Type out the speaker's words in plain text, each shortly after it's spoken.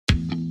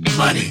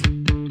money.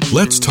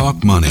 Let's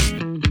talk money.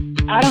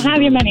 I don't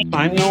have your money.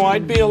 I know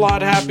I'd be a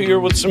lot happier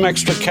with some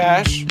extra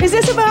cash. Is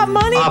this about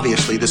money?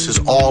 Obviously, this is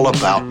all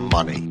about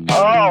money.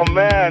 Oh,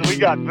 man, we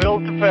got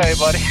bills to pay,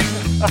 buddy.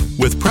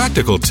 With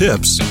practical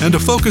tips and a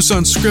focus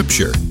on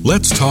scripture,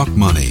 let's talk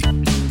money.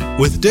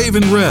 With Dave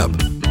and Reb.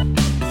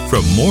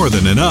 From More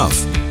Than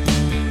Enough.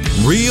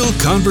 Real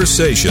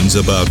conversations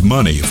about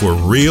money for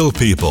real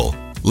people.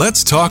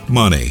 Let's talk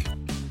money.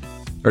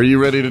 Are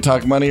you ready to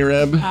talk money,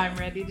 Reb? I'm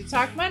ready to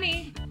talk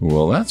money.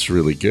 Well, that's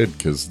really good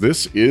because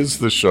this is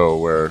the show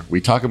where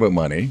we talk about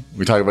money.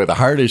 We talk about the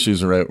hard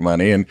issues around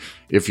money. And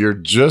if you're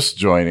just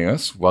joining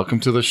us, welcome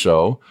to the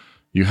show.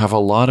 You have a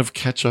lot of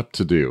catch up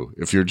to do.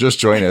 If you're just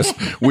joining us,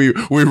 we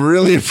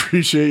really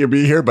appreciate you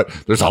being here, but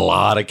there's a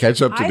lot of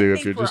catch up to do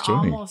if you're just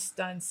joining. We're almost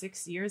done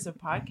 6 years of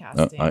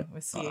podcasting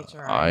with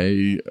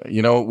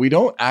CHRI. We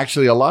don't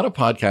actually, a lot of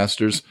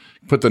podcasters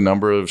put the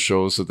number of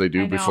shows that they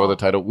do before the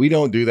title. We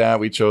don't do that.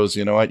 We chose,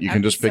 you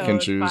can just pick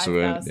and choose.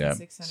 Yeah.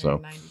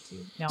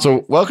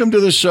 So welcome to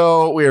the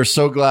show. We are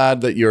so glad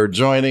that you're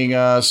joining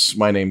us.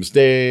 My name's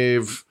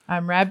Dave.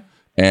 I'm Reb.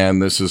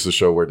 And this is the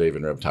show where Dave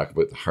and Reb talk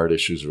about the hard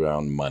issues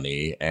around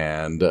money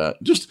and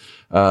just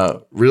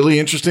really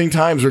interesting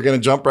times. We're going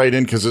to jump right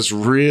in because it's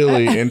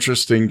really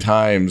interesting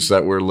times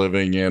that we're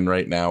living in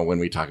right now when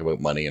we talk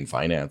about money and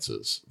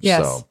finances.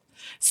 Yes.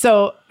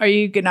 So are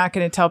you not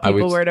going to tell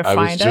people where to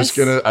find us?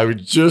 I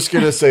was just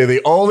going to say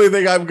the only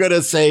thing I'm going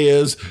to say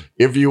is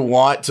if you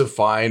want to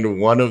find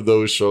one of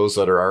those shows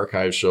that are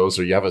archive shows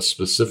or you have a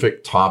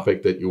specific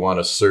topic that you want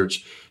to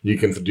search, you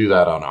can do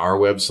that on our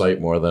website,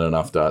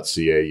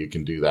 morethanenough.ca. You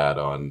can do that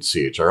on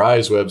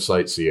CHRI's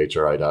website,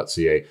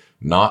 chri.ca,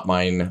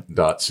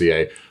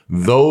 notmine.ca.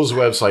 Those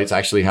websites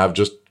actually have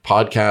just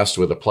podcast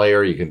with a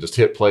player. You can just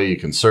hit play. You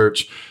can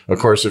search. Of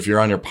course, if you're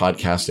on your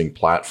podcasting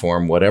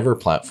platform, whatever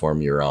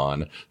platform you're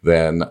on,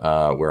 then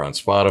we're on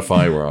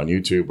Spotify, we're on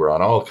YouTube, we're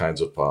on all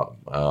kinds of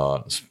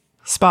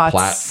spots,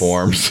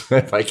 platforms,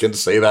 if I can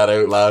say that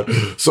out loud.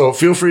 So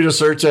feel free to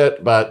search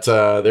it, but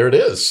there it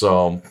is.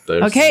 So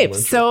okay.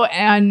 So,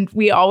 and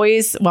we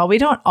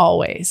don't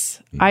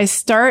always. I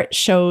start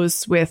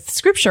shows with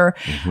scripture,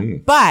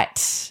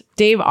 but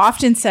Dave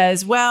often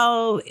says,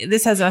 well,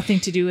 this has nothing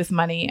to do with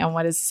money. And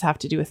what does this have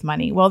to do with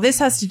money? Well, this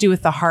has to do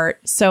with the heart.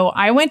 So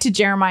I went to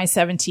Jeremiah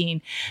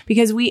 17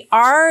 because we do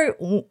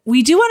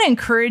want to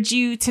encourage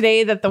you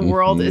today that the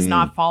world is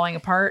not falling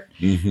apart.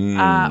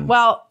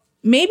 Well,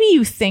 maybe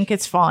you think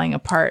it's falling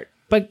apart,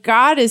 but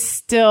God is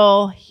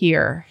still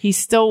here. He's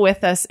still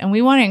with us. And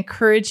we want to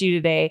encourage you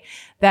today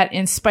that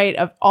in spite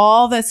of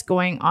all that's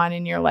going on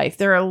in your life,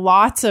 there are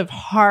lots of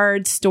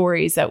hard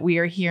stories that we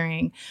are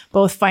hearing,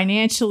 both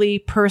financially,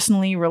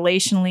 personally,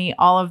 relationally,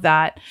 all of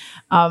that.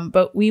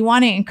 But we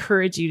want to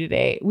encourage you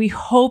today. We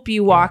hope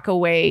you walk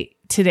away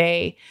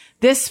today,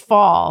 this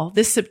fall,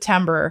 this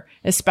September,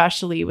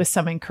 especially with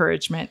some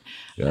encouragement.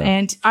 Yeah.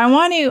 And I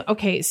want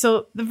to,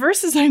 so the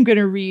verses I'm going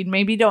to read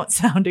maybe don't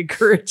sound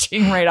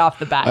encouraging right off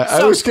the bat.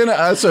 I was going to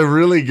ask a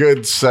really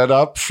good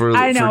setup for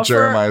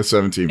Jeremiah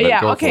 17.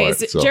 But go for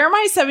it, so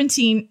Jeremiah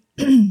 17,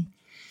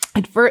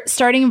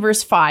 starting in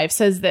verse 5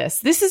 says this.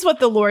 This is what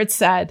the Lord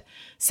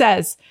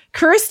says,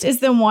 cursed is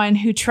the one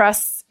who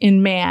trusts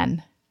in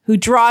man, who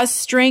draws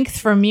strength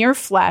from mere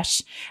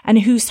flesh,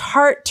 and whose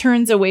heart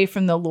turns away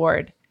from the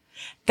Lord.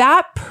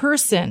 That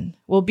person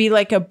will be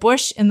like a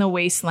bush in the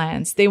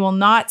wastelands. They will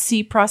not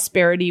see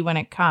prosperity when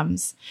it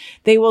comes.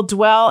 They will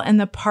dwell in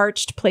the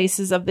parched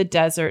places of the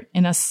desert,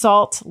 in a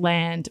salt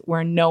land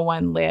where no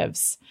one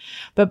lives.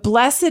 But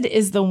blessed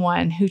is the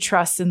one who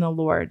trusts in the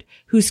Lord,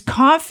 whose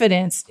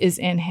confidence is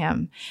in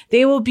him.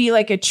 They will be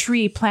like a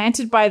tree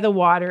planted by the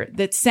water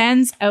that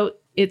sends out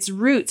its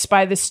roots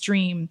by the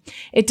stream.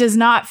 It does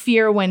not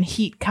fear when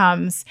heat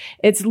comes.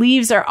 Its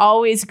leaves are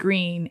always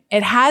green.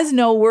 It has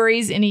no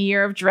worries in a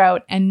year of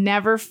drought and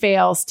never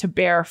fails to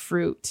bear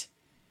fruit.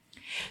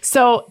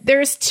 So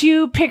there's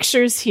two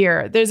pictures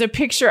here. There's a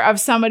picture of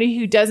somebody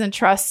who doesn't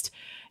trust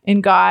in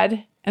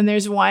God, and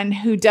there's one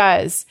who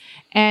does.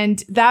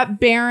 And that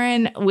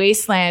barren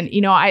wasteland,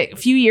 a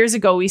few years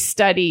ago, we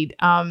studied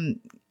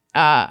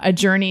a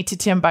journey to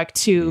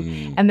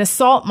Timbuktu, and the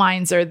salt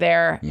mines are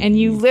there, and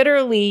you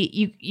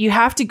literally you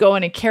have to go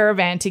in a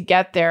caravan to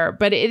get there,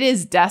 but it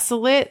is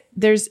desolate.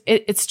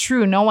 It's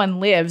true, no one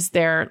lives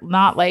there,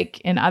 not like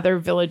in other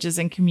villages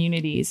and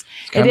communities.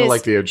 It's kind of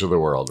like the edge of the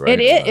world, right?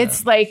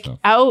 It's like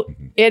out.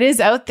 It is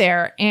out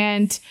there,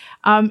 and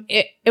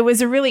it was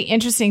a really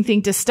interesting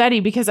thing to study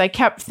because I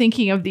kept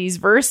thinking of these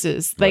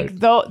verses, like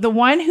the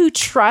one who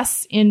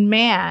trusts in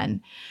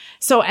man.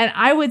 So, and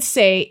I would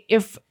say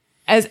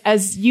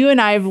as you and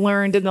I have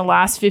learned in the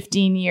last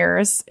 15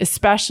 years,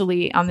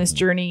 especially on this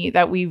journey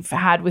that we've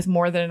had with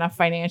More Than Enough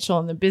Financial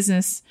and the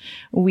business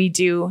we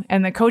do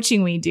and the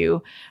coaching we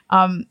do,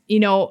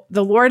 the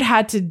Lord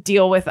had to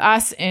deal with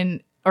us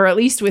in or at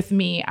least with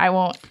me, I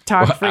won't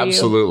talk for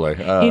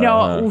absolutely.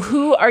 you.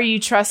 Who are you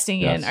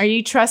trusting in? Yes. Are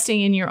you trusting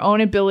in your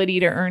own ability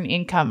to earn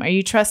income? Are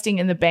you trusting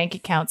in the bank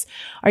accounts?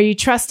 Are you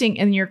trusting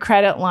in your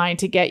credit line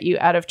to get you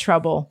out of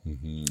trouble?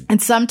 Mm-hmm.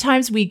 And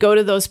sometimes we go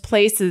to those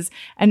places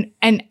and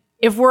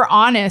if we're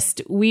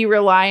honest, we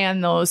rely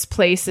on those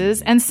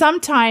places. And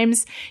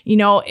sometimes,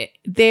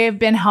 they've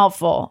been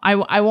helpful.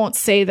 I won't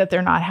say that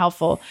they're not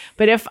helpful,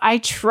 but if I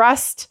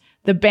trust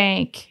the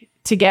bank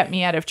to get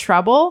me out of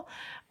trouble,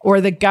 or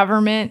the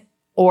government,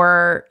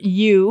 or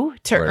you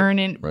to earn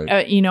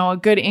a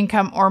good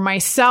income, or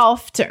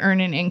myself to earn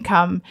an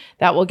income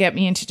that will get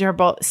me into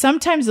trouble.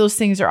 Sometimes those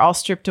things are all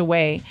stripped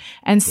away.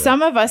 And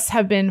some of us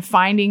have been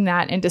finding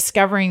that and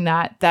discovering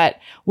that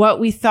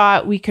what we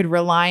thought we could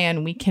rely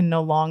on, we can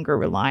no longer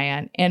rely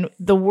on. And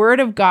the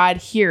word of God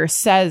here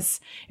says,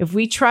 if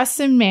we trust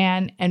in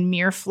man and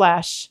mere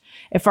flesh,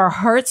 if our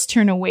hearts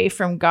turn away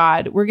from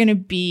God, we're going to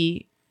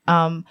be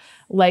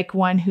like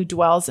one who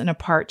dwells in a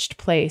parched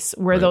place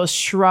where those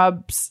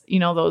shrubs,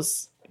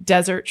 those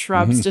desert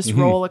shrubs just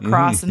roll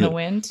across in the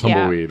wind.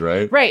 Tumbleweed,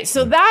 right? Right.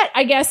 So that,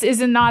 I guess,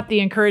 is not the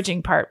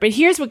encouraging part. But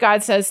here's what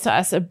God says to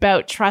us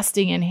about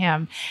trusting in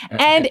him.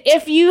 And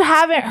if you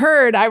haven't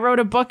heard, I wrote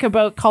a book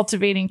about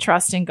cultivating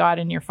trust in God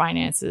in your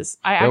finances.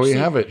 We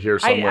have it here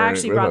somewhere. I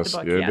actually brought the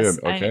book, yes.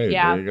 Did. Okay,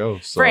 there you go.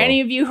 So, for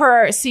any of you who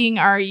are seeing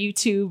our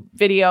YouTube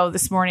video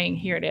this morning,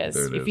 here it is,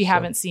 if you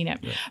haven't seen it.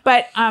 Yeah.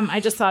 But I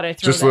just thought I'd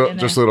throw that in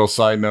there. Just a little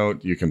side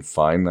note, you can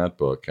find that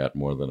book at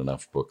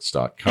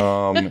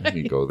morethanenoughbooks.com. You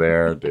can go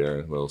there.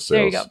 Little sales.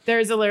 There you go.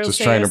 There's a little just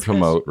trying to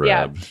promote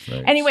Reb. Yeah.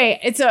 Right. Anyway,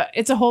 it's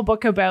a whole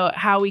book about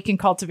how we can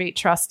cultivate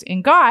trust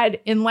in God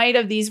in light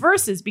of these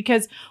verses,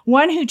 because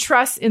one who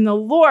trusts in the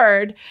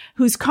Lord,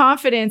 whose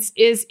confidence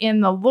is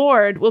in the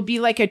Lord, will be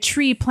like a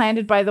tree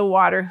planted by the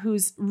water,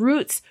 whose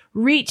roots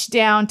reach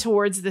down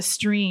towards the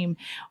stream.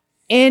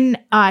 In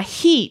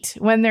heat,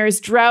 when there's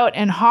drought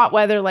and hot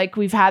weather like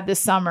we've had this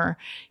summer,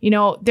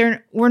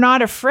 we're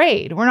not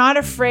afraid. We're not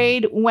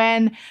afraid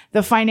when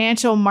the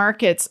financial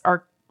markets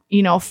are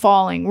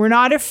falling. We're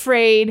not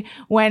afraid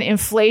when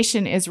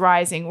inflation is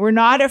rising. We're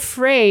not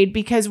afraid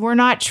because we're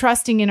not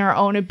trusting in our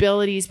own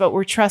abilities, but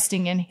we're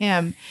trusting in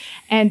him.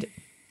 And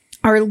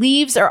our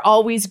leaves are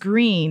always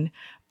green.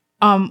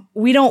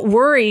 We don't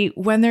worry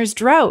when there's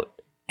drought.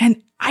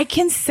 And I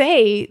can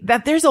say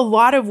that there's a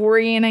lot of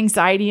worry and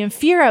anxiety and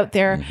fear out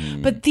there,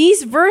 but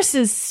these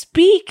verses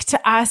speak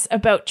to us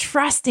about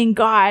trusting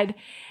God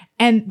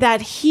and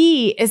that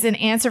he is an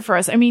answer for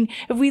us. I mean,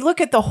 if we look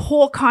at the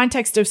whole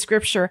context of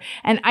scripture,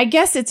 and I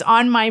guess it's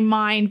on my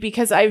mind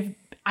because I've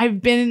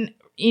been,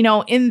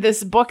 in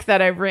this book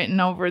that I've written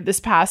over this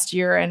past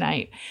year. And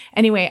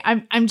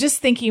I'm just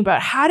thinking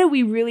about how do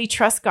we really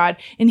trust God?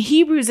 In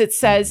Hebrews, it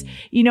says,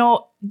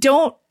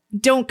 don't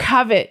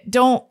covet,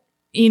 don't,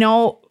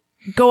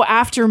 go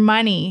after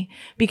money,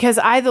 because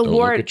Lord,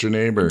 look at your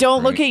neighbor.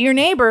 Don't look at your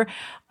neighbor.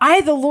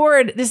 I, the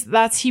Lord,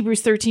 that's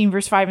Hebrews 13,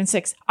 verse 5 and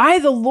 6. I,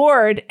 the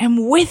Lord,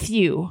 am with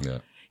you.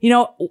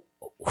 Yeah.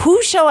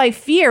 Who shall I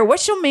fear? What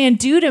shall man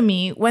do to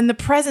me when the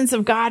presence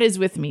of God is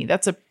with me?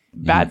 That's a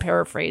bad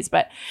paraphrase,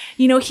 but,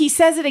 he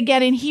says it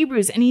again in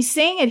Hebrews, and he's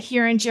saying it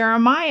here in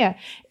Jeremiah.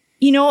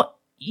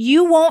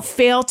 You won't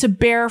fail to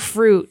bear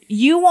fruit.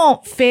 You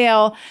won't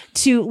fail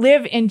to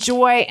live in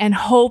joy and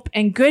hope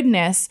and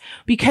goodness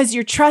because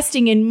you're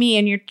trusting in me,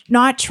 and you're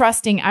not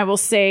trusting, I will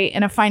say,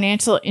 in a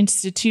financial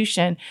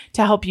institution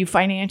to help you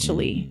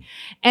financially.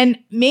 And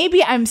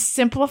maybe I'm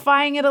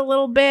simplifying it a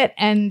little bit.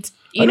 And,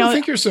 I don't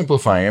think you're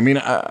simplifying. I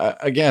mean,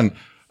 again,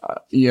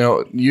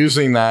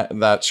 using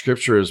that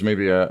scripture as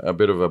maybe a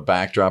bit of a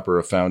backdrop or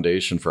a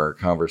foundation for our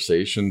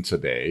conversation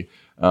today,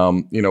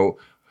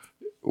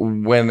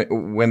 when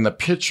the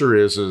picture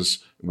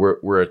is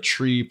we're a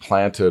tree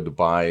planted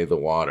by the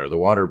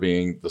water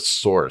being the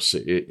source.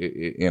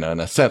 In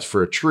a sense,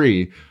 for a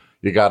tree,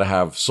 you got to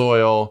have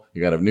soil,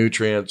 you got to have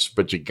nutrients,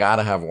 but you got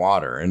to have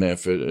water. And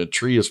if a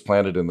tree is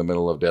planted in the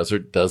middle of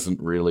desert, it doesn't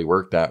really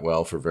work that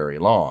well for very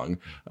long.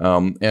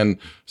 And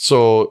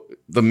so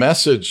the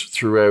message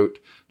throughout,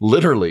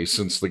 literally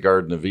since the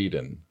Garden of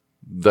Eden,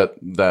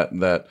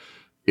 that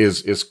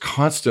is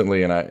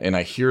constantly, and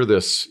I hear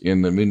this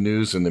in the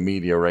news and the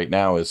media right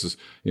now, is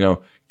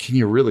can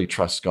you really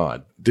trust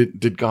God?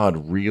 Did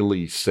God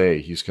really say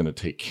he's going to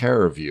take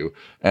care of you?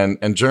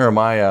 And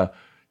Jeremiah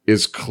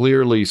is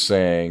clearly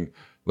saying,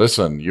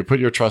 listen, you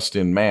put your trust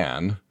in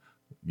man,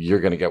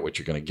 you're going to get what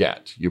you're going to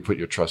get. You put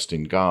your trust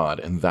in God,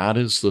 and that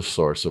is the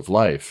source of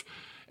life.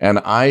 And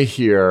I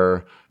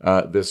hear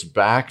this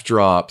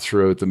backdrop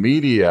throughout the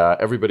media,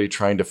 everybody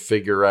trying to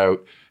figure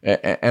out,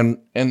 and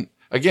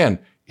again,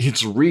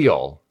 it's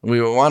real.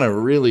 We want to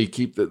really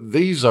keep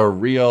these are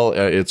real.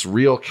 It's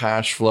real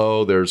cash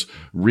flow. There's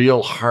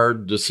real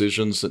hard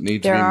decisions that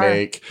need to be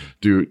made.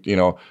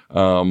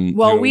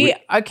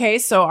 Okay.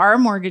 So our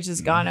mortgage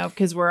has gone up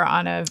because we're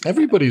on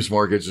everybody's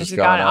mortgage has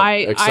gone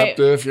up, except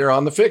if you're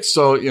on the fix.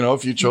 So,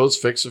 if you chose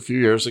fix a few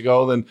years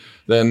ago,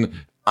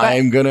 then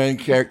I'm going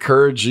to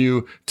encourage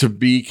you to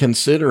be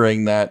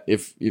considering that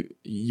if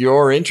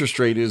your interest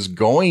rate is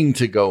going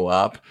to go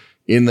up,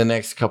 in the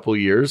next couple of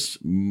years,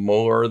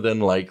 more than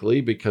likely,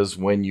 because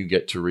when you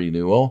get to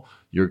renewal,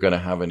 you're going to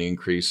have an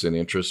increase in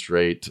interest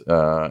rate.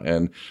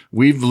 And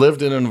we've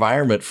lived in an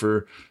environment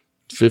for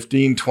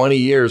 15, 20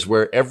 years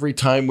where every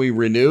time we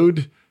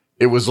renewed,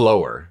 it was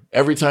lower.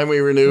 Every time we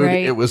renewed,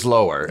 it was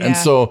lower. Yeah. And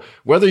so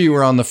whether you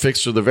were on the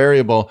fixed or the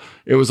variable,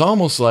 it was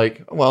almost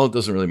like, well, it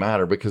doesn't really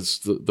matter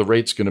because the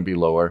rate's going to be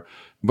lower.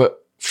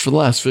 But for the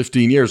last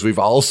 15 years, we've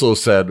also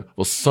said,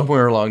 well,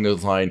 somewhere along the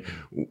line,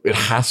 it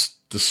has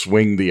to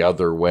swing the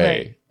other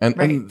way.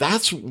 And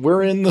that's,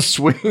 we're in the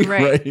swing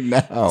right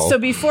now. So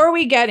before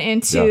we get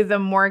into the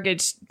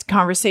mortgage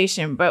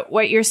conversation, but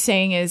what you're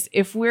saying is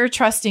if we're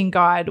trusting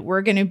God,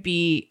 we're going to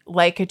be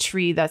like a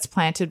tree that's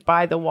planted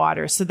by the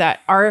water so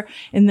that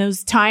in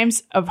those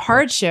times of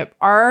hardship,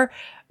 our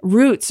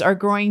roots are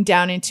growing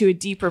down into a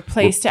deeper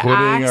place to putting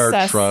access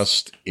our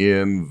trust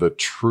in the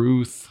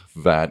truth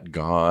that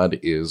God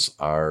is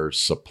our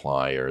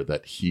supplier,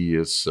 that he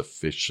is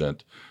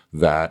sufficient,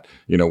 that,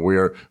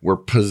 we're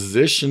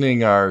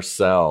positioning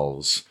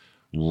ourselves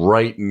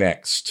right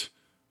next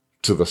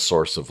to the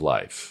source of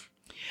life.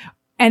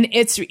 And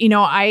it's,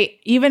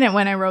 even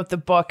when I wrote the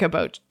book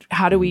about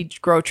how do we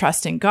grow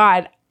trust in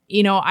God,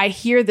 I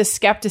hear the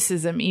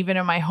skepticism even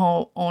in my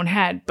own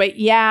head, but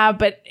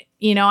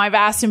I've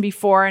asked him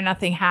before and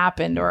nothing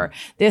happened or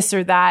this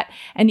or that.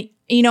 And,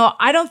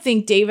 I don't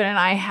think David and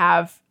I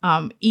have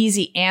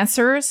easy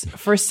answers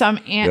for some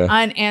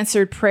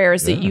unanswered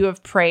prayers that you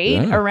have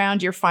prayed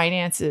around your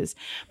finances.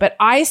 But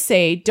I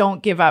say,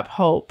 don't give up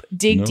hope,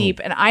 dig deep.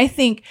 And I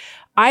think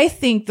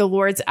the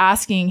Lord's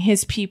asking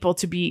his people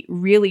to be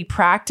really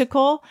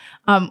practical.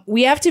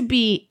 We have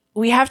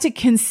to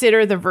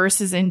consider the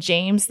verses in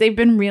James. They've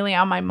been really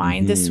on my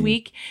mind this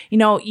week.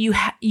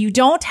 You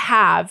don't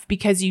have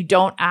because you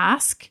don't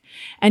ask.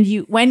 And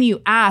when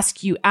you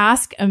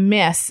ask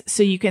amiss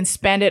so you can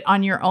spend it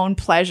on your own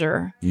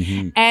pleasure.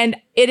 And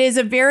it is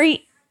a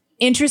very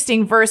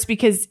interesting verse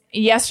because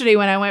yesterday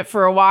when I went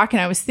for a walk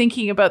and I was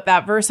thinking about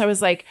that verse, I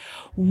was like,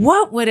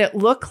 what would it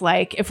look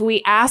like if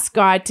we ask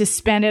God to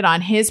spend it on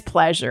his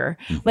pleasure?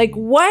 Like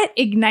what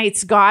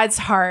ignites God's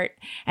heart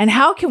and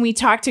how can we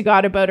talk to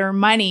God about our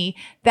money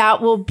that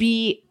will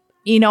be,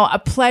 a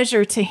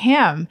pleasure to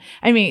him?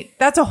 I mean,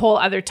 that's a whole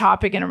other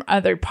topic in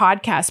another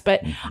podcast,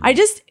 but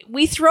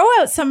we throw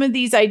out some of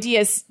these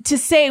ideas to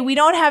say we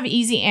don't have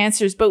easy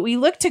answers, but we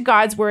look to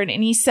God's word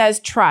and he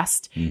says,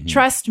 trust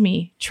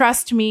me,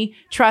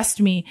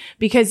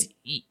 because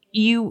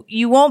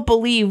you won't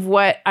believe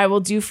what I will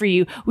do for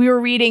you. We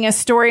were reading a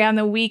story on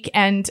the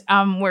weekend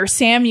where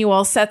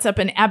Samuel sets up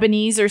an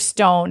Ebenezer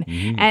stone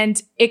and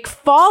it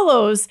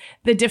follows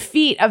the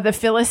defeat of the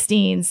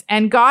Philistines.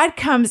 And God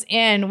comes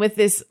in with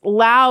this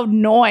loud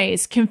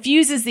noise,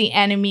 confuses the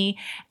enemy.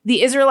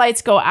 The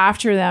Israelites go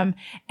after them.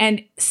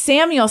 And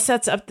Samuel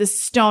sets up this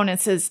stone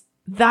and says,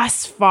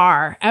 thus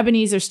far,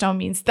 Ebenezer stone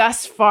means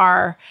thus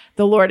far,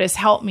 the Lord has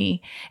helped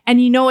me. And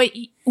you know what?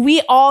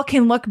 We all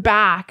can look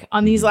back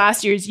on these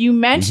last years. You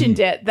mentioned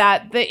it,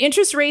 that the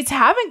interest rates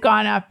haven't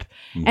gone up.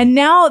 And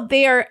now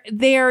they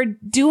are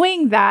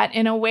doing that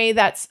in a way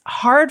that's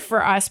hard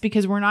for us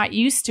because we're not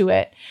used to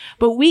it.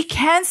 But we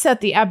can set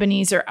the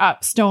Ebenezer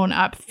stone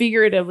up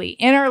figuratively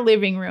in our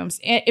living rooms.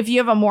 If you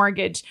have a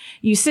mortgage,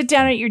 you sit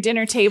down at your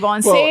dinner table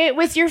and say it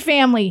with your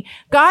family.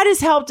 God has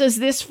helped us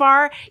this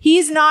far.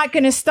 He's not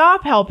going to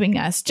stop helping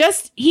us.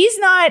 He's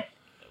not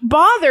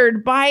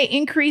bothered by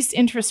increased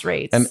interest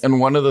rates.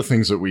 And one of the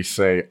things that we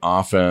say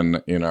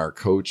often in our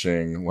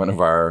coaching, one of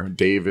our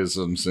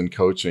Davisms in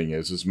coaching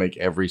is make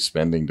every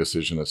spending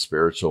decision a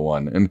spiritual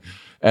one.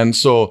 And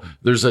so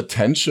there's a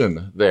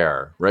tension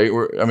there, right?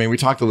 We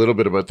talked a little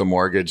bit about the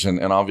mortgage and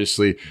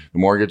obviously the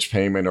mortgage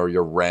payment or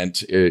your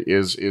rent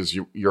is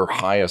your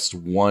highest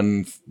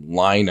one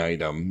line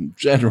item.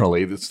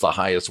 Generally, it's the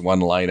highest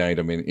one line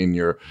item in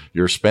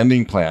your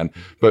spending plan.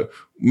 But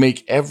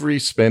make every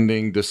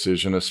spending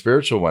decision a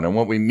spiritual one. And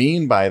what we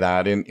mean by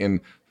that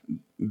in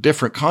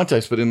different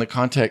contexts, but in the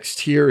context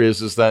here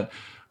is that,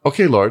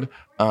 okay, Lord,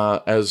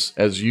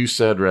 as you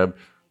said, Reb,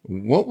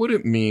 what would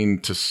it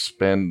mean to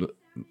spend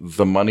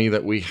the money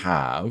that we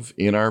have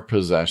in our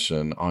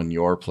possession on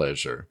your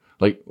pleasure?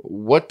 Like,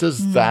 what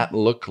does that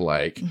look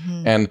like?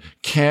 And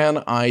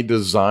can I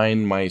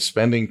design my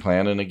spending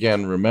plan? And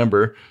again,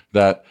 remember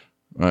that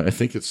I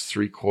think it's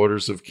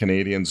 3/4 of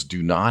Canadians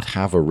do not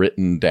have a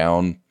written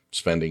down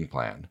spending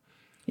plan.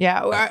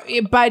 Yeah,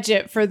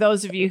 budget for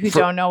those of you who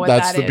don't know what that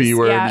is. That's the B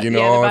word. If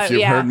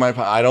you've heard my,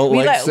 I don't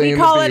like saying the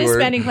B word. We call it a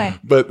spending plan.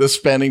 But the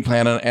spending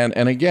plan,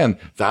 and again,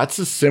 that's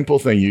a simple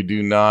thing. You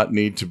do not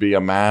need to be a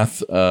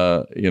math,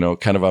 kind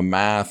of a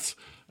math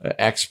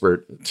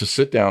expert to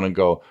sit down and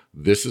go,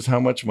 this is how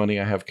much money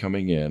I have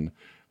coming in,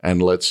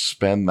 and let's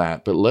spend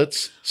that. But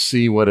let's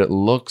see what it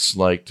looks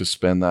like to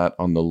spend that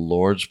on the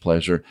Lord's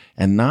pleasure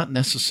and not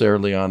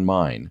necessarily on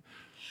mine.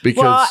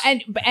 Because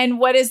and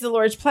what is the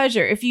Lord's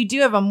pleasure? If you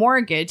do have a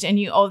mortgage and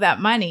you owe that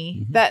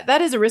money,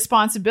 that is a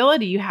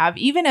responsibility you have,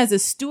 even as a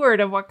steward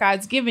of what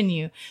God's given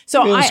you.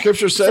 So the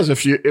scripture says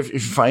if you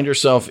find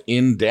yourself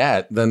in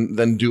debt,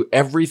 then do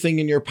everything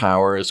in your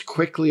power as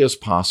quickly as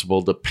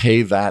possible to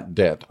pay that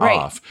debt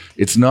off.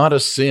 It's not a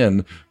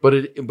sin, but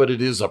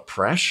it is a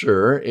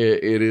pressure.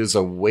 It is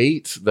a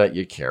weight that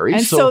you carry.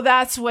 And so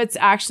that's what's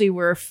actually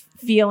we're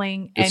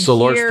feeling and it's the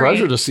Lord's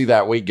pleasure to see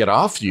that weight get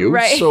off you.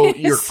 Right. So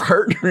you're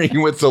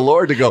partnering with the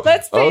Lord to go,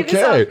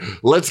 okay,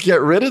 let's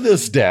get rid of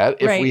this debt.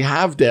 If we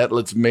have debt,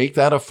 let's make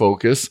that a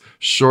focus.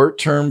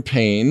 Short-term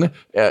pain,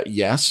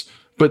 yes.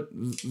 But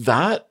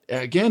that,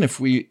 again, if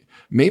we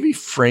maybe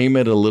frame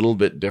it a little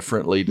bit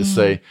differently to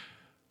say,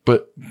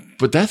 but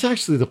that's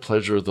actually the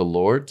pleasure of the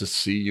Lord to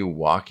see you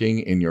walking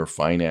in your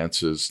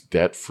finances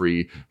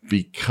debt-free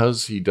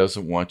because he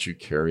doesn't want you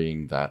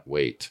carrying that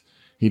weight.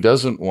 He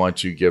doesn't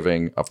want you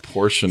giving a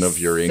portion of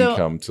your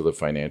income to the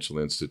financial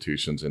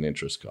institutions and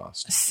interest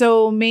costs.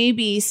 So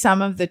maybe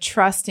some of the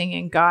trusting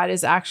in God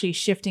is actually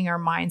shifting our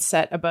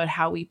mindset about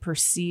how we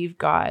perceive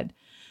God.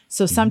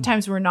 So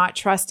sometimes we're not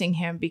trusting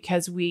him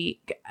because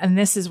and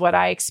this is what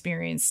I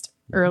experienced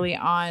early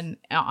on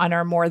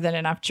our More Than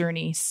Enough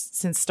journey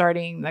since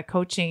starting the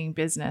coaching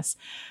business,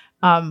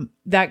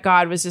 that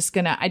God was just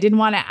I didn't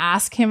want to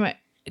ask him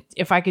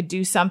if I could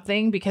do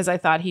something because I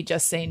thought he'd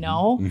just say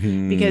no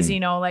because,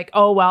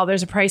 oh, well,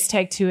 there's a price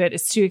tag to it.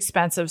 It's too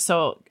expensive.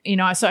 So,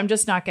 so I'm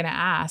just not going to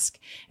ask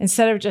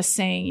instead of just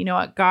saying, you know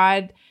what,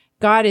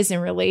 God is in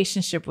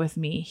relationship with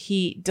me.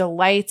 He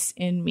delights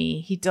in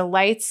me. He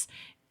delights,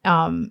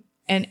 and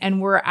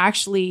we're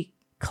actually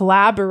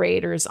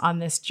collaborators on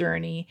this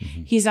journey.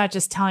 He's not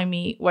just telling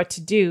me what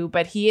to do,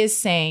 but he is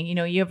saying,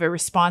 you have a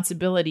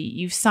responsibility.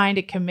 You've signed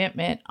a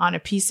commitment on a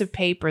piece of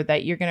paper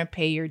that you're going to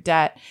pay your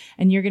debt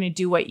and you're going to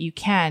do what you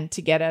can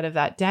to get out of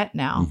that debt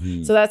now.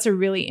 So that's a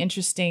really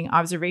interesting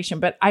observation.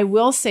 But I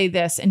will say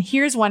this, and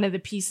here's one of the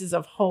pieces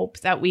of hope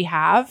that we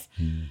have.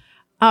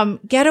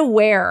 Get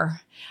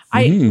aware.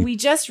 We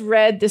just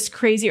read this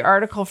crazy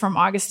article from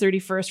August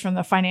 31st from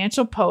the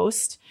Financial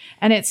Post,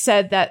 and it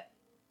said that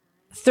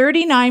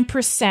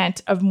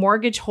 39% of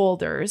mortgage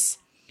holders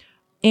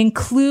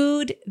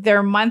include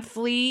their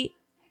monthly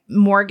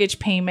mortgage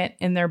payment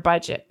in their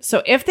budget.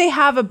 So if they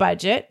have a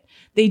budget,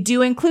 they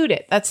do include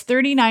it. That's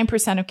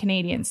 39% of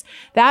Canadians.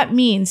 That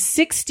means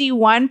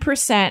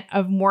 61%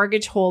 of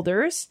mortgage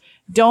holders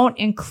don't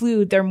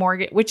include their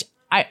mortgage, which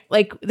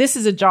this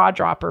is a jaw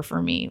dropper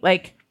for me.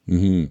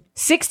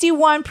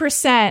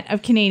 61%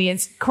 of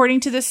Canadians, according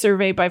to the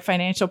survey by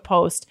Financial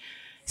Post,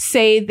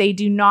 say they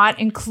do not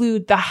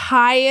include the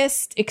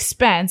highest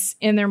expense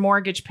in their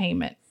mortgage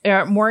payment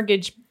or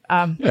mortgage.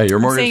 Your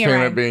mortgage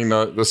payment being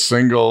the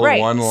single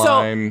one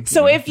line.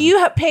 So if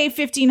you pay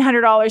 $1,500,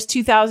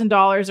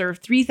 $2,000, or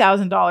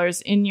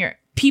 $3,000 in your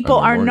people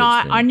are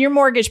not on your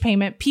mortgage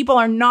payment. People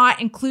are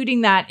not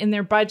including that in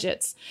their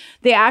budgets.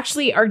 They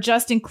actually are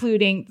just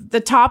including the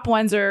top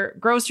ones are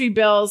grocery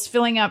bills,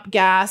 filling up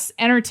gas,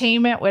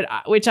 entertainment,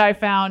 which I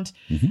found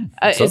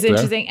is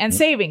interesting, and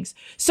savings.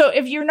 So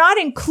if you're not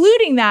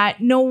including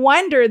that, no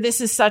wonder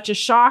this is such a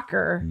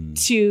shocker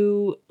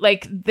to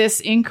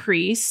this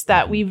increase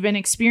that we've been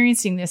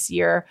experiencing this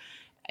year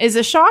is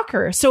a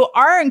shocker. So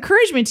our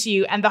encouragement to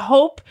you and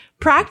the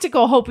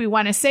practical hope we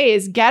want to say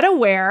is get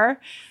aware.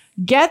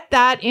 Get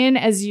that in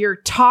as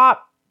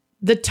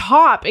the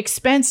top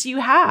expense you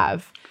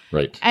have.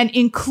 Right. And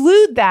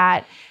include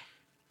that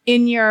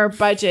in your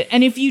budget.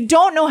 And if you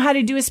don't know how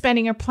to do a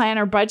spending or plan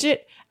or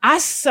budget,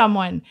 ask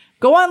someone,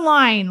 go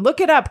online,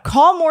 look it up,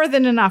 call More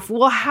Than Enough.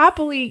 We'll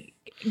happily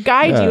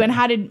guide you on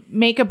how to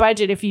make a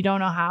budget if you don't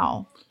know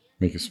how.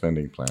 Make a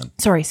spending plan.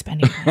 Sorry,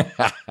 spending plan.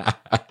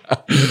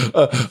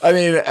 I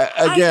mean,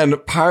 again,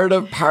 part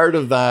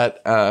of that,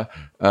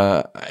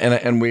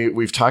 and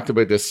we've talked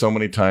about this so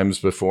many times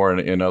before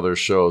in other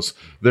shows.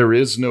 There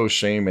is no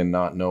shame in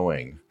not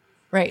knowing,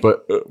 right?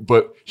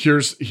 But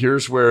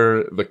here's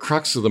where the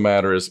crux of the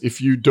matter is: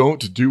 if you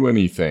don't do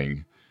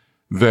anything,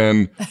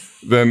 then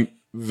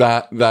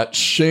that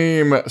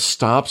shame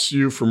stops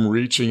you from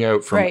reaching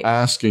out, from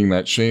asking.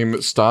 That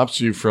shame stops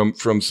you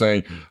from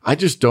saying, "I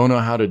just don't know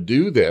how to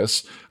do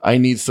this. I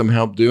need some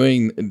help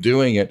doing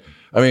it."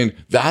 I mean,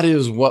 that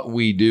is what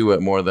we do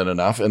at More Than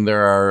Enough, and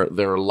there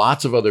are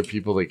lots of other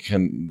people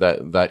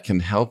that can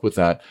help with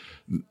that.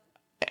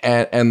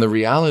 And the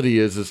reality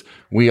is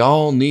we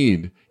all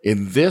need,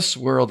 in this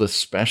world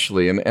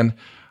especially, and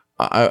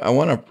I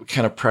want to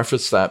kind of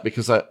preface that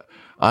because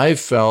I've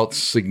felt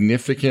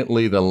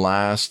significantly the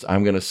last,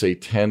 I'm going to say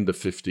 10 to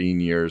 15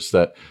 years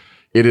that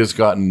it has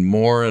gotten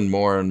more and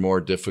more and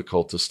more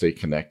difficult to stay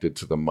connected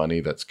to the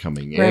money that's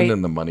coming in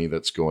and the money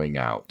that's going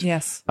out.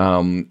 Yes.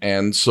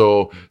 And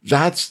so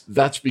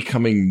that's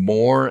becoming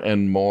more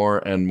and more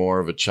and more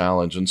of a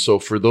challenge. And so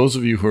for those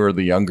of you who are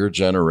the younger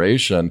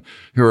generation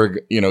who are,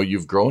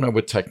 you've grown up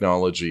with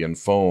technology and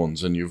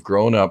phones and you've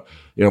grown up,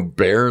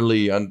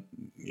 barely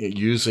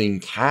using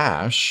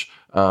cash,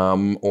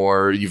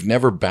 or you've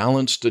never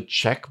balanced a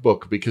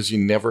checkbook because you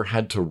never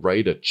had to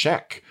write a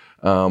check.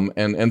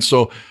 And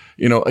so,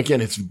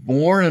 again, it's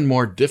more and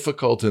more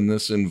difficult in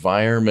this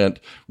environment.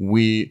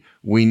 We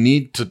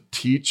need to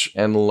teach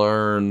and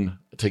learn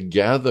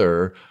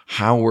together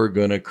how we're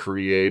going to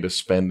create a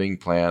spending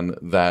plan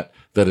that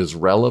is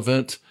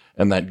relevant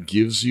and that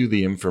gives you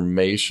the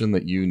information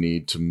that you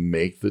need to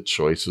make the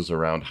choices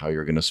around how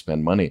you're going to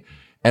spend money.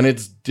 And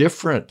it's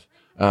different.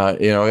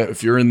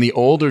 If you're in the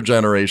older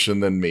generation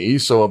than me,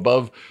 so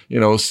above,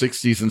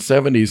 60s and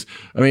 70s,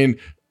 I mean,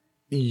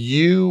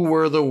 you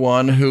were the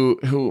one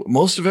who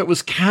most of it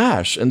was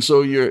cash. And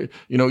so you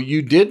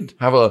did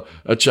have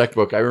a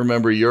checkbook. I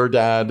remember your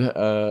dad,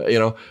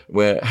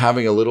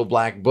 having a little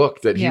black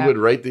book that he would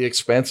write the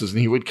expenses,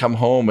 and he would come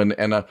home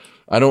and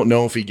I don't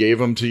know if he gave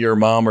them to your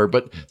mom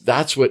but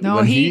that's what,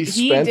 when he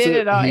spent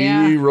it all,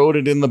 he wrote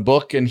it in the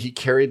book and he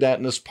carried that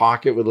in his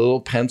pocket with a little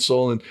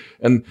pencil.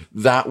 And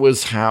that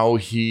was how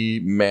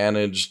he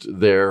managed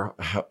their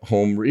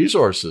home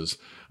resources.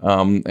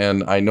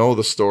 And I know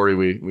the story,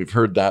 we've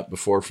heard that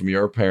before from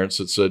your parents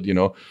that said,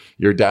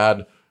 your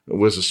dad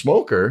was a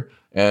smoker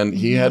and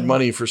he had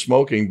money for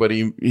smoking, but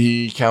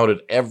he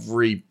counted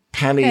every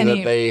penny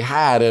that they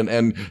had.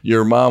 And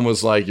your mom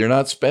was like, you're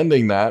not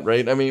spending that,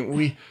 right? I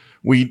mean,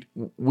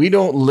 we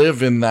don't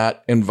live in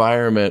that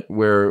environment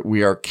where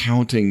we are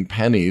counting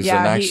pennies and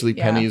actually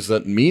pennies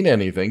that mean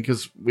anything,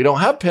 because we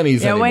don't have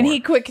pennies anymore. When he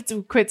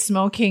quit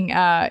smoking,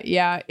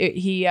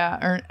 he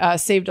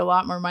saved a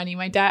lot more money.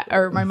 My dad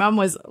or my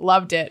mom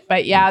loved it,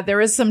 but there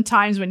was some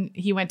times when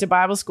he went to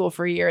Bible school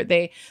for a year,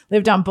 they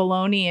lived on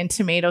bologna and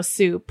tomato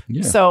soup.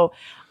 Yeah. So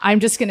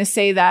I'm just going to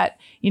say that,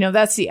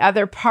 that's the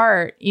other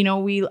part.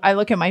 I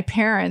look at my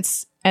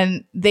parents,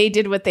 and they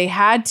did what they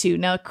had to.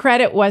 Now,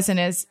 credit wasn't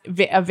as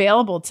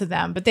available to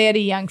them, but they had a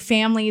young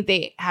family.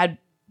 They had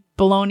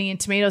bologna and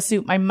tomato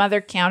soup. My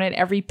mother counted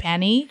every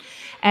penny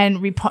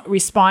and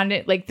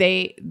responded like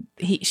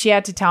she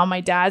had to tell my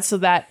dad so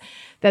that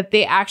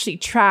they actually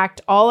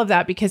tracked all of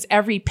that, because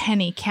every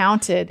penny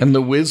counted. And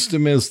the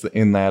wisdom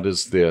in that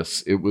is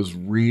this: it was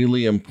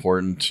really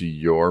important to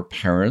your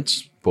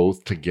parents,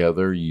 both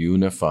together,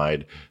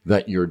 unified,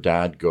 that your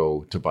dad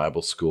go to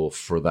Bible school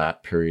for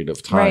that period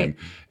of time. Right.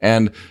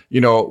 And,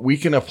 we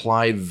can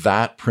apply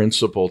that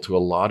principle to a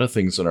lot of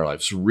things in our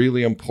lives. It's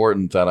really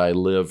important that I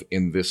live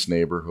in this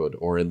neighborhood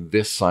or in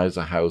this size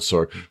of house,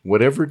 or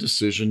whatever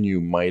decision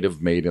you might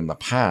have made in the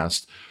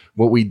past.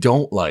 What we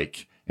don't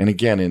like, and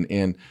again,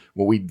 in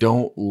what we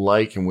don't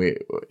like,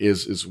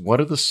 is what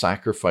are the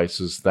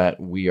sacrifices that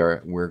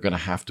we're going to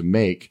have to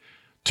make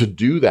to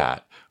do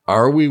that?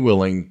 Are we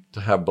willing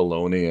to have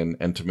bologna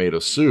and tomato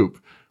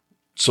soup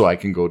so I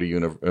can go to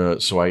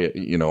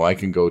I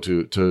can go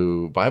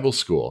to Bible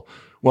school?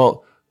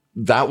 Well,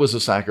 that was a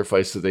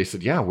sacrifice that they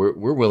said,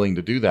 we're willing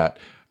to do that.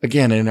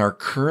 Again, in our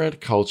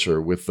current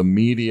culture with the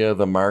media,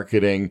 the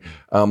marketing,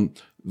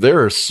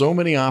 there are so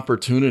many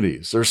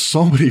opportunities. There's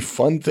so many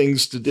fun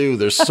things to do.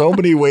 There's so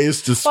many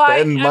ways to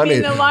spend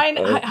money. I mean,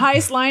 the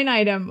highest line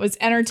item was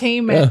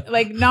entertainment. Yeah.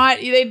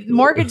 Like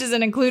mortgage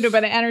isn't included,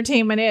 but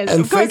entertainment is.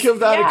 And think of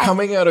that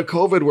coming out of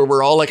COVID, where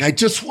we're all like, I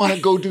just want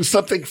to go do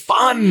something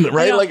fun,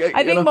 right?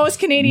 I think most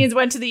Canadians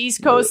went to the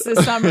East Coast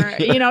this summer,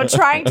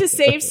 trying to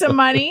save some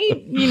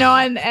money,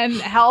 and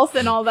health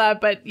and all that.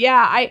 But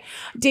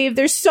Dave,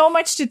 there's so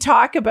much to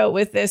talk about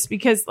with this,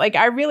 because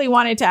I really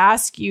wanted to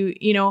ask you,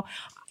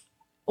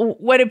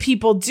 what do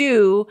people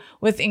do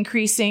with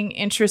increasing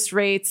interest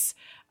rates,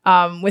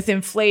 with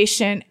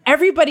inflation?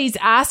 Everybody's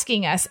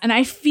asking us. And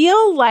I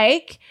feel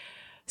like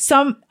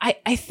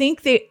I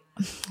think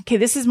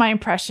this is my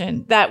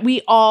impression, that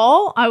we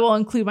all, I will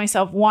include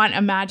myself, want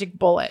a magic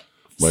bullet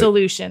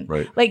solution.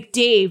 Right. Like,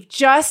 Dave,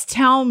 just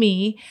tell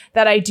me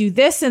that I do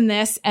this and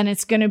this and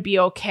it's going to be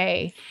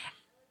okay.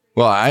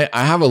 Well, I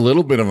have a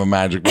little bit of a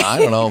magic bullet. I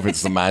don't know if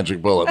it's the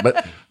magic bullet,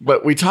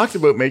 but we talked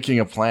about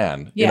making a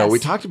plan. Yes. We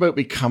talked about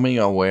becoming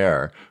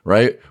aware,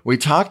 right? We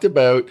talked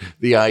about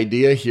the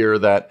idea here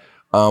that,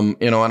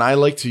 and I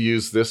like to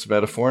use this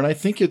metaphor, and I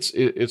think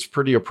it's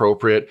pretty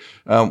appropriate.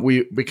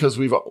 Because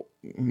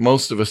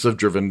most of us have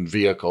driven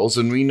vehicles,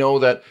 and we know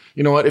that,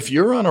 if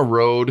you're on a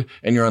road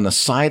and you're on the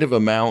side of a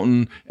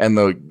mountain and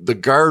the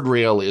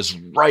guardrail is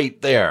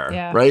right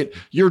there, right?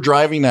 You're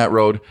driving that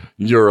road.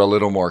 You're a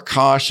little more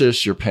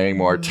cautious. You're paying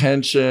more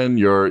attention.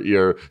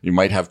 You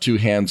might have two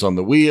hands on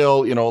the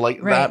wheel,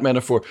 that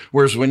metaphor.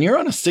 Whereas when you're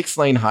on a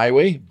 6-lane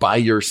highway by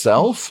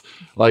yourself,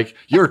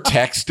 you're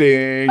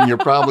texting, you're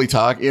probably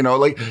talking,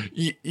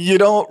 you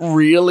don't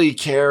really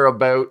care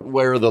about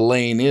where the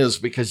lane is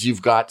because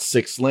you've got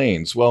 6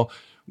 lanes. Well,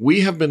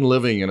 we have been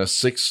living in a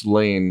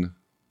 6-lane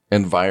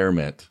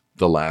environment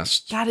the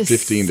last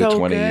 15 to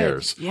 20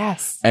 years.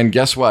 Yes. And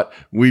guess what?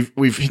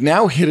 We've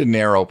now hit a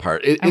narrow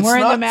part. It's we're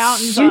not in the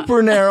mountains.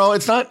 Super narrow.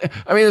 It's not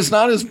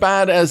as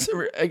bad as,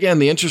 again,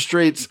 the interest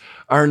rates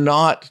are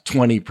not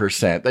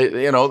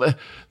 20%.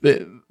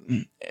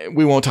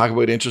 We won't talk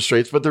about interest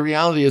rates, but the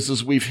reality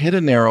is we've hit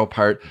a narrow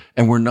part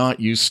and we're not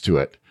used to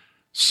it.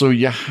 So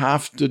you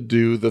have to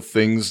do the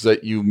things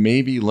that you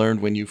maybe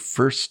learned when you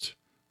first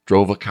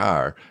drove a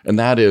car. And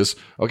that is,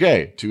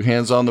 okay, 2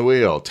 hands on the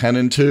wheel, 10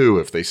 and 2.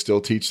 If they still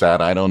teach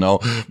that, I don't know.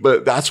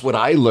 But that's what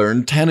I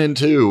learned. 10 and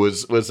 2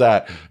 was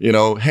that,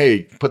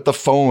 hey, put the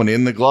phone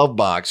in the glove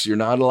box. You're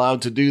not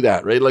allowed to do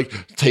that, right?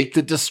 Like, take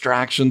the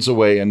distractions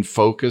away and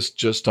focus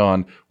just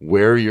on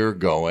where you're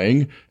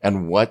going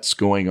and what's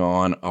going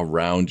on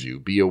around you.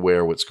 Be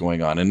aware what's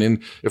going on. And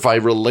then if I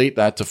relate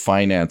that to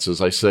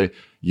finances, I say,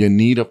 you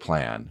need a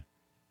plan.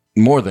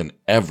 More than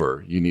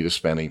ever, you need a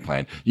spending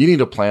plan. You need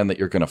a plan that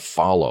you're going to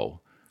follow,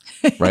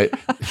 right?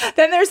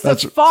 Then there's the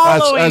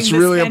following. That's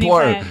really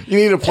important. Plan. You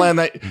need a plan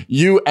that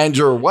you and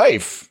your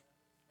wife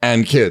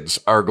and kids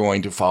are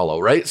going to follow,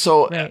 right?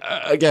 So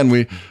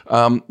again,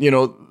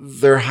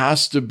 there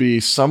has to be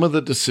some of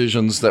the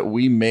decisions that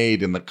we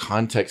made in the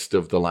context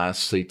of the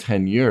last, say,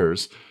 10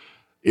 years.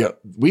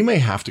 We may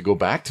have to go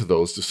back to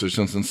those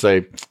decisions and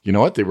say, you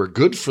know what? They were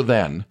good for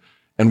then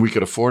and we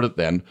could afford it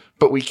then,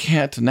 but we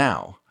can't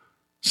now.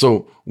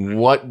 So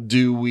what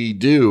do we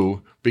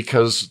do?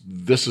 Because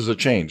this is a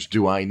change.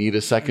 Do I need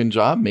a second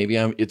job? Maybe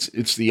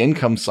it's the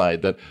income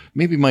side that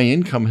maybe my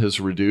income has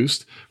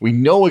reduced. We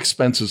know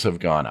expenses have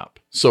gone up.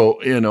 So,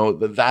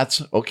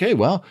 that's okay.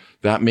 Well,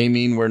 that may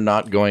mean we're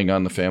not going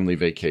on the family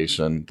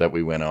vacation that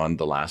we went on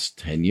the last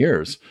 10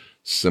 years,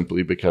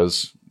 simply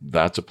because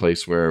that's a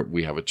place where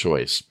we have a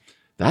choice.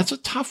 That's a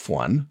tough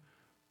one,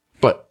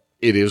 but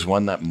it is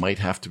one that might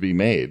have to be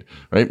made,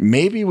 right?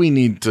 Maybe we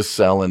need to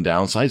sell and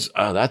downsize.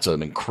 That's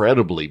an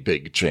incredibly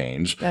big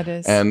change. That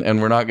is.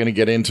 And we're not going to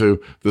get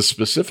into the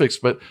specifics,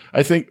 but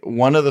I think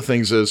one of the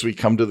things as we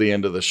come to the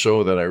end of the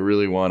show that I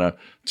really want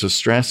to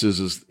stress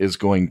is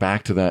going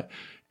back to that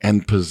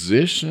and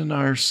position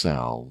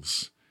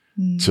ourselves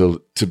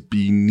to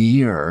be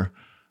near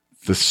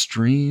the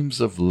streams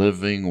of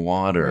living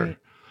water,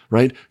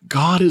 right?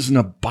 God is an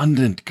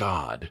abundant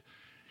God.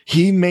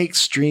 He makes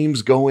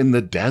streams go in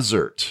the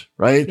desert,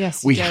 right?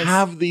 Yes, we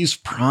have these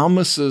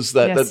promises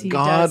that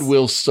God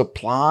will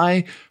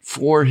supply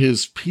for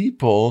his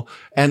people.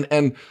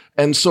 And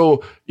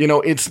so,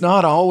 it's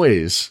not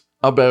always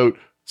about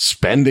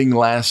spending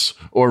less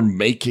or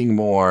making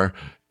more,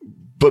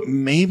 but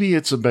maybe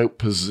it's about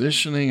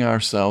positioning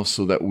ourselves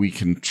so that we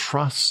can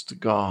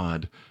trust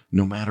God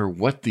no matter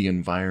what the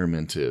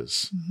environment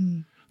is.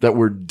 Mm-hmm. That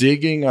we're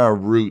digging our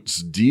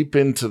roots deep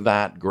into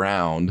that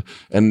ground,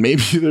 and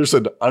maybe there's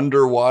an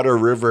underwater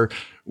river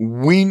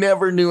we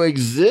never knew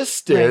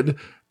existed,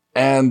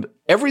 and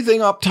everything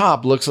up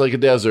top looks like a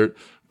desert,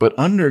 but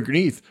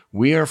underneath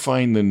we are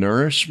finding the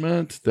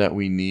nourishment that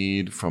we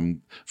need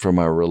from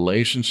our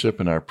relationship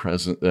and our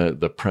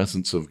the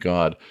presence of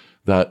God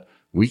that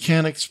we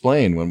can't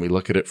explain when we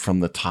look at it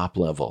from the top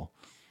level.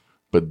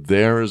 But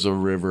there is a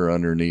river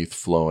underneath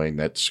flowing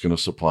that's going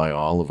to supply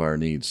all of our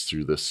needs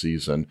through this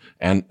season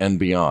and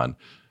beyond.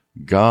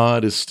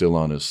 God is still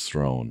on his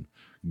throne.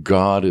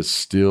 God is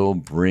still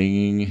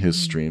bringing his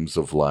streams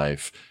of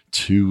life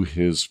to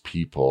his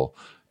people.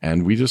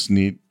 And we just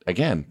need,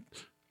 again,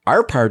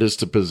 our part is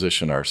to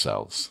position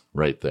ourselves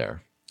right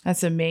there.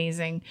 That's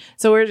amazing.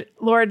 So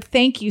Lord,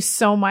 thank you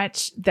so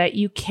much that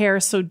you care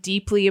so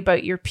deeply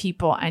about your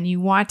people and you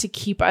want to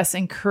keep us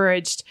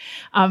encouraged,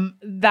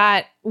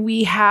 that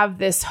we have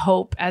this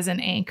hope as an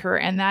anchor,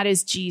 and that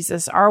is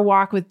Jesus. Our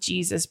walk with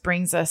Jesus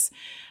brings us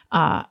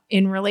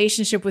in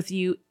relationship with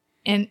you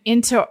and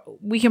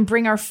we can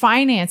bring our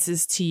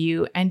finances to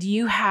you, and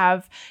you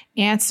have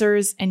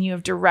answers and you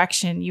have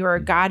direction. You are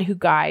a God who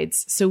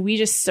guides. So we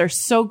just are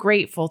so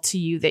grateful to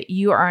you that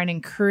you are an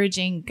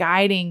encouraging,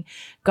 guiding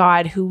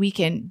God who we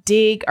can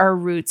dig our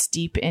roots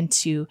deep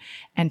into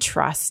and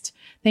trust.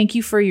 Thank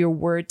you for your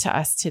word to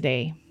us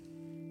today.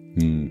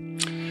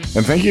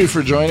 And thank you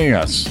for joining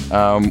us.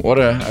 Reb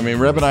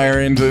and I are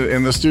in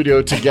the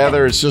studio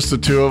together. It's just the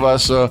two of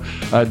us. So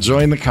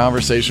join the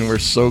conversation. We're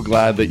so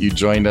glad that you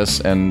joined us,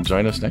 and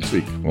join us next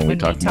week when we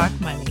talk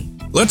money.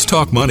 Let's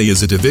Talk Money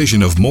is a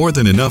division of More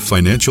Than Enough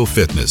Financial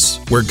Fitness,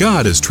 where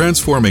God is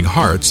transforming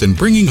hearts and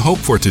bringing hope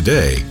for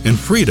today and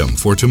freedom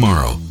for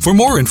tomorrow. For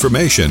more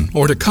information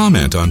or to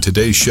comment on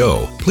today's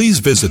show, please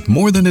visit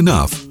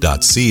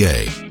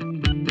morethanenough.ca.